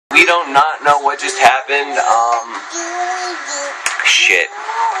don't not know what just happened, shit.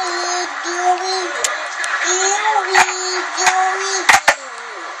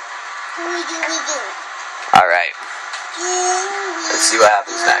 Alright. Let's see what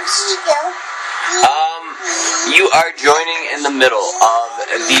happens next. You are joining in the middle of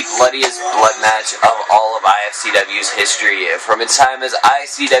the bloodiest blood match of all of IFCW's history, from its time as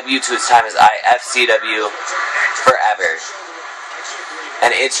ICW to its time as IFCW, forever. And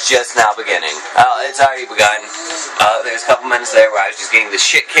it's just now beginning. It's already begun. There's a couple minutes there where I was just getting the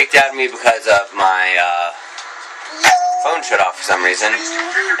shit kicked out of me because of my phone shut off for some reason.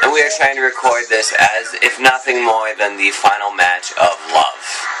 And we are trying to record this as, if nothing more than the final match of love.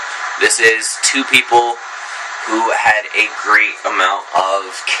 This is two people who had a great amount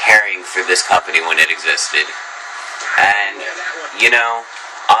of caring for this company when it existed. And, you know,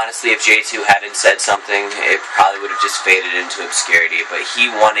 honestly, if J2 hadn't said something, it probably would have just faded into obscurity. But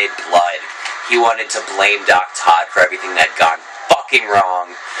he wanted blood. He wanted to blame Doc Todd for everything that had gone fucking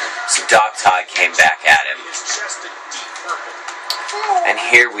wrong. So Doc Todd came back at him. And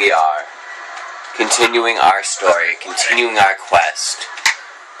here we are, continuing our story, continuing our quest,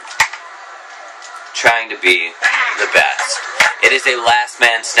 trying to be the best. It is a last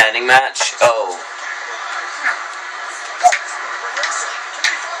man standing match. Oh.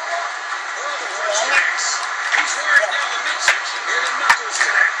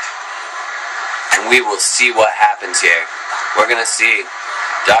 And we will see what happens here. We're gonna see.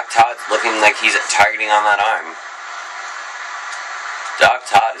 Doc Todd's looking like he's targeting on that arm. Doc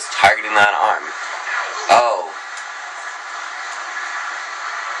Todd is targeting that arm. Oh.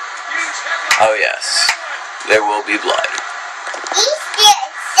 Oh yes. There will be blood. He's good.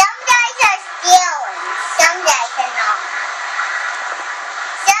 Some guys are stealing. Some guys are not.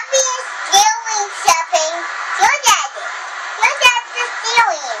 Somebody is stealing something. Your dad is. Your dad's just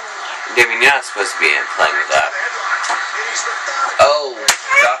stealing in here. David, you're not supposed to be playing with that. Oh,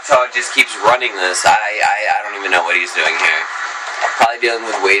 Doc Todd just keeps running this. I don't even know what he's doing here. Probably dealing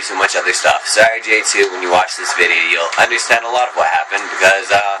with way too much other stuff. Sorry, J2, when you watch this video, you'll understand a lot of what happened, because,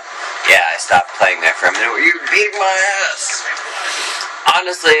 yeah, I stopped playing there for a minute where you beat my ass.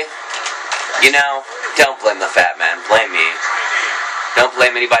 Honestly, you know, don't blame the fat man, blame me. Don't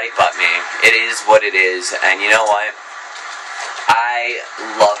blame anybody but me. It is what it is, and you know what? I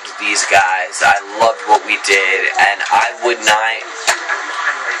loved these guys. I loved what we did, and I wouldn't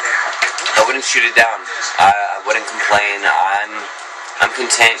shoot it down. I wouldn't complain. I'm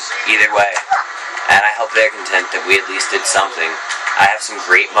content either way, and I hope they're content that we at least did something. I have some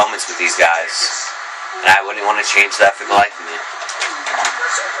great moments with these guys, and I wouldn't want to change that for the life of me.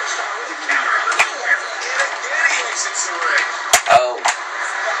 Oh.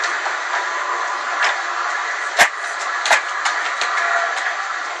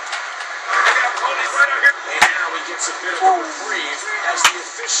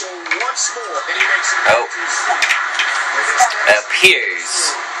 Oh. It appears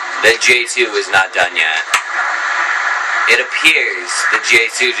that J2 is not done yet. It appears that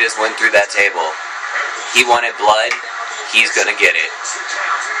J2 just went through that table. He wanted blood. He's gonna get it.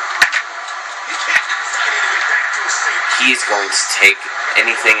 He's going to take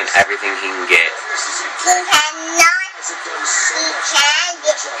anything and everything he can get. He cannot. He can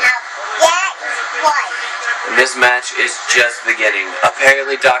get out. That is what. And this match is just beginning.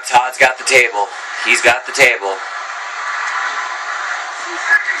 Apparently Doc Todd's got the table. He's got the table.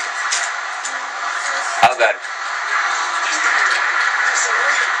 Oh god.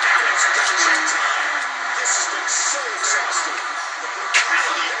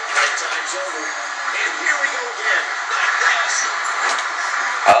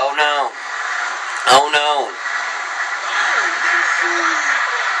 Oh no. Oh no.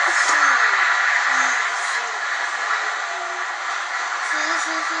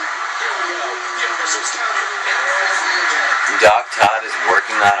 Doc Todd is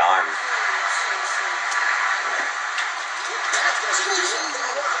working that arm.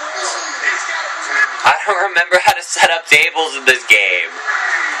 I don't remember how to set up tables in this game.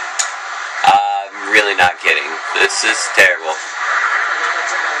 I'm really not kidding. This is terrible.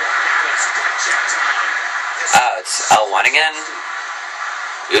 Oh, it's L1 again?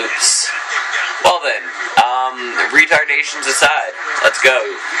 Oops. Well then, retardations aside, let's go.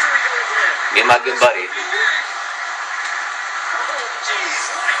 Me and my good buddy.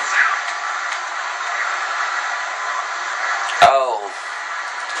 Oh.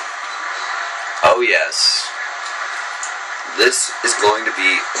 Oh yes. This is going to be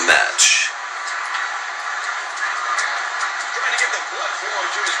a match. Trying to get the blood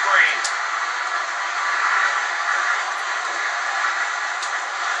flowing to his brain.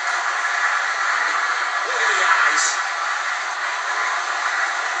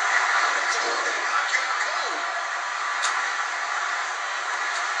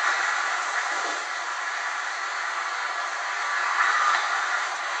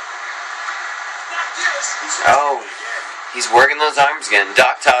 Oh, he's working those arms again.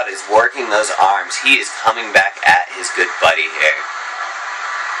 Doc Todd is working those arms. He is coming back at his good buddy here,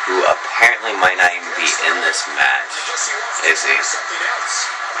 who apparently might not even be in this match, is he?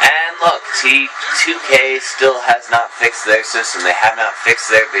 And look, T2K still has not fixed their system. They have not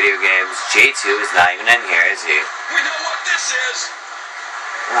fixed their video games. J2 is not even in here, is he? We know what this is.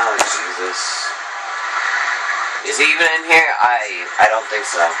 Oh, Jesus. Is he even in here? I don't think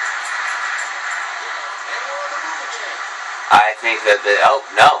so. I think that oh,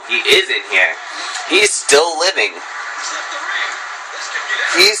 no, he is in here. He's still living.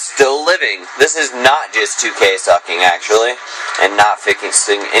 He's still living. This is not just 2K sucking, actually, and not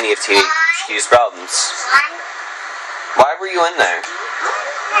fixing any of THQ's problems. Why were you in there?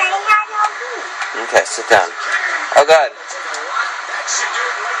 Okay, sit down. Oh, God.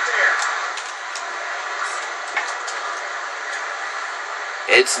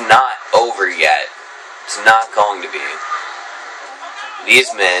 It's not over yet. It's not going to be.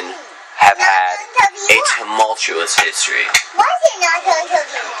 These men have had a tumultuous history. Why is it not going to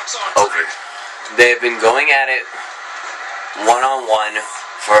be? Over. They've been going at it one-on-one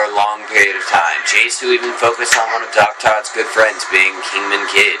for a long period of time. J2 even focused on one of Doc Todd's good friends being Kingman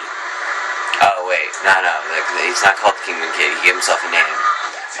Kid. Oh, wait. No, he's not called Kingman Kid. He gave himself a name.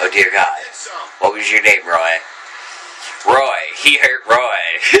 Oh, dear God. What was your name, Roy? Roy. He hurt Roy.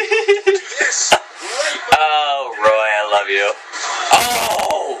 Oh, Roy, I love you.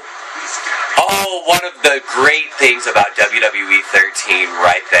 Oh, one of the great things about WWE 13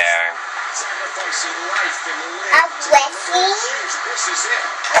 right there. A blessing?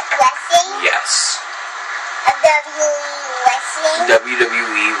 A blessing? Yes. A WWE wrestling?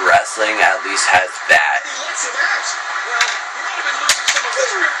 WWE wrestling at least has that.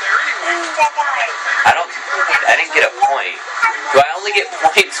 I didn't get a point. Do I only get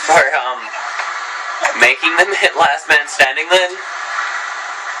points for, making them hit last man standing then?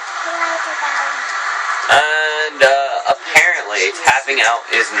 And, apparently tapping out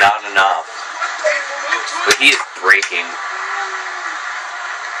is not enough. But he is breaking.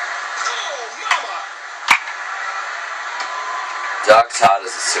 Doc Todd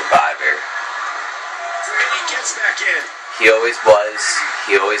is a survivor. He always was,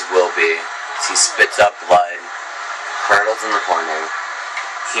 he always will be. He spits up blood, curdles in the corner.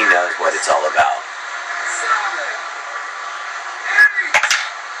 He knows what it's all about.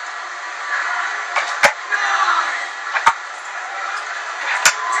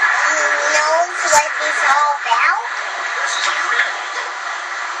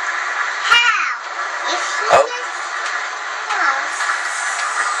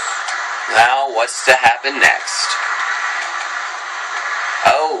 Now, what's to happen next?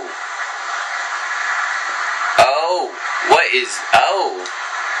 Oh, what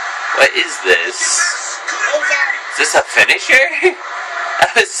is this? Is this a finisher?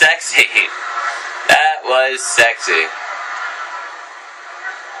 That was sexy. That was sexy.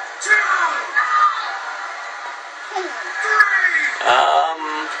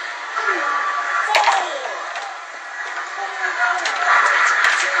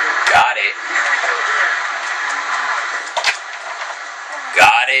 Got it.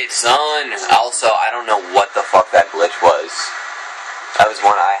 Got it, son. Also, I don't know what the fuck that glitch was. That was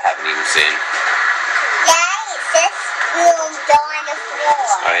one I haven't even seen. Yeah, it says moved on the floor.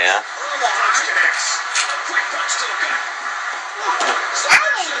 Oh, yeah?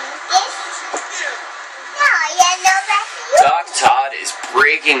 Doc Todd is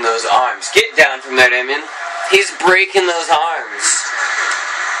breaking those arms. Get down from there, Damien. He's breaking those arms.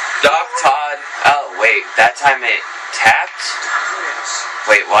 Doc Todd. Oh, wait. That time it tapped?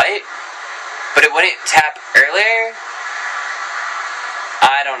 Wait, what? But it wouldn't tap earlier?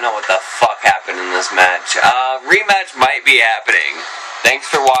 I don't know what the fuck happened in this match. Rematch might be happening. Thanks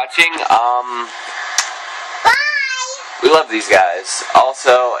for watching. Bye! We love these guys.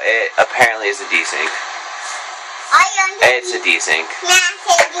 Also, it apparently is a desync. It's a desync.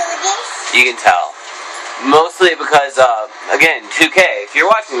 You can tell. Mostly because, again, 2K, if you're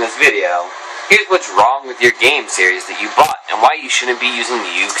watching this video, here's what's wrong with your game series that you bought, and why you shouldn't be using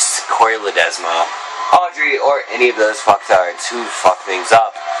Ukes, Corey Ledesma, Audrey, or any of those fucktards who fuck things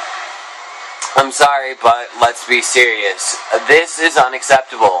up. I'm sorry, but let's be serious. This is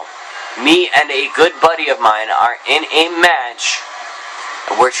unacceptable. Me and a good buddy of mine are in a match,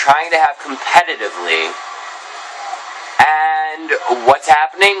 and we're trying to have competitively, and what's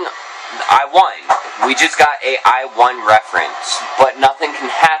happening? I won. We just got a I won reference, but nothing can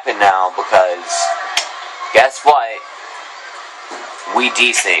happen now because, guess what? We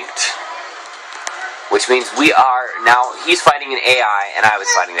desynced. Which means we are, now he's fighting an AI and I was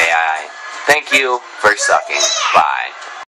fighting the AI. Thank you for sucking. Bye.